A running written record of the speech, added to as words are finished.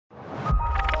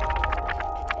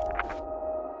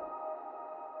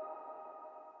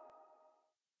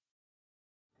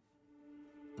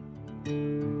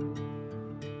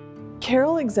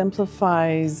Carol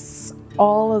exemplifies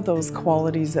all of those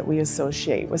qualities that we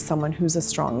associate with someone who's a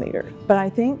strong leader. But I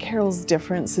think Carol's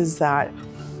difference is that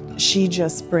she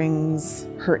just brings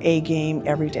her A game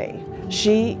every day.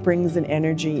 She brings an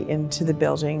energy into the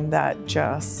building that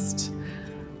just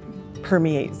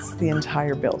permeates the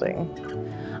entire building.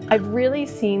 I've really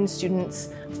seen students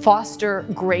foster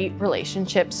great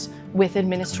relationships with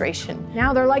administration.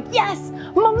 Now they're like, yes,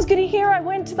 Mom's gonna hear I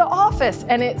went to the office.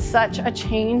 And it's such a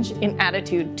change in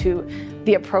attitude to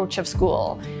the approach of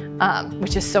school,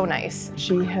 which is so nice.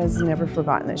 She has never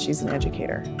forgotten that she's an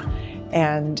educator.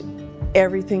 And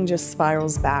everything just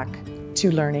spirals back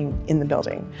to learning in the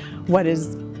building. What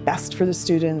is best for the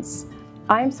students.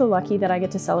 I'm so lucky that I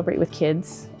get to celebrate with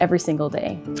kids every single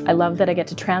day. I love that I get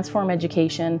to transform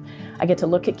education. I get to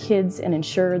look at kids and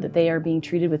ensure that they are being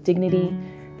treated with dignity.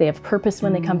 They have purpose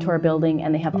when they come to our building,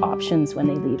 and they have options when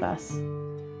they leave us.